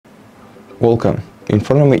Welcome. In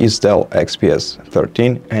front of me is DELL XPS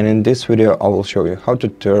 13, and in this video I will show you how to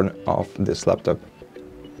turn off this laptop.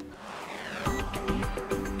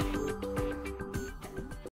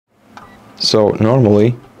 So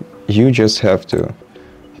normally you just have to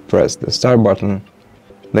press the start button,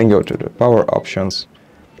 then go to the power options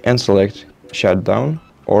and select shutdown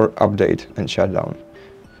or update and shutdown,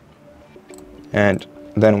 and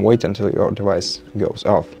then wait until your device goes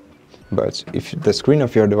off. But if the screen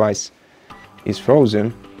of your device is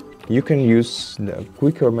frozen, you can use the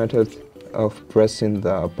quicker method of pressing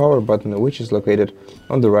the power button, which is located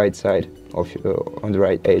on the right side of on the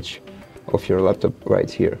right edge of your laptop right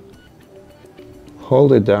here.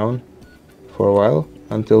 Hold it down for a while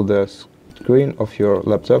until the screen of your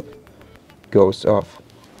laptop goes off.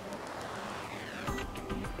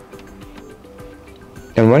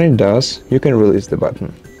 And when it does, you can release the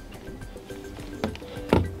button.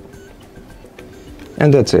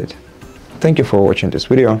 And that's it. Thank you for watching this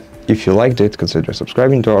video. If you liked it, consider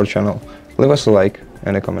subscribing to our channel, leave us a like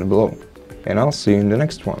and a comment below. And I'll see you in the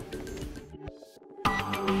next one.